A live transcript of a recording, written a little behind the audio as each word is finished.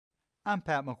I'm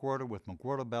Pat McWhirter with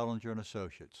McWhirter, Bellinger and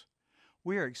Associates.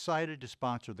 We are excited to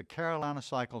sponsor the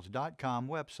CarolinaCycles.com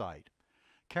website.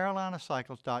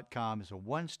 CarolinaCycles.com is a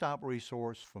one-stop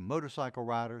resource for motorcycle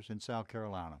riders in South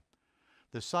Carolina.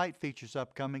 The site features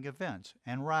upcoming events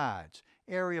and rides,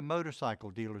 area motorcycle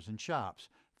dealers and shops,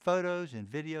 photos and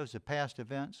videos of past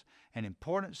events, and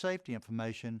important safety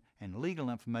information and legal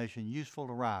information useful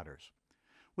to riders.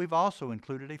 We've also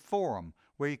included a forum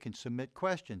where you can submit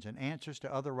questions and answers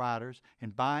to other riders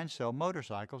and buy and sell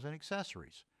motorcycles and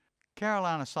accessories.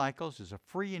 Carolina Cycles is a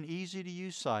free and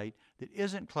easy-to-use site that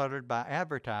isn't cluttered by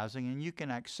advertising, and you can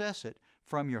access it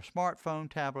from your smartphone,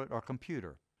 tablet, or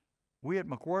computer. We at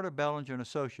McWhirter, Bellinger and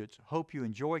Associates hope you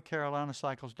enjoy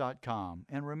CarolinaCycles.com,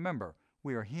 and remember,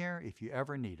 we are here if you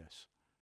ever need us.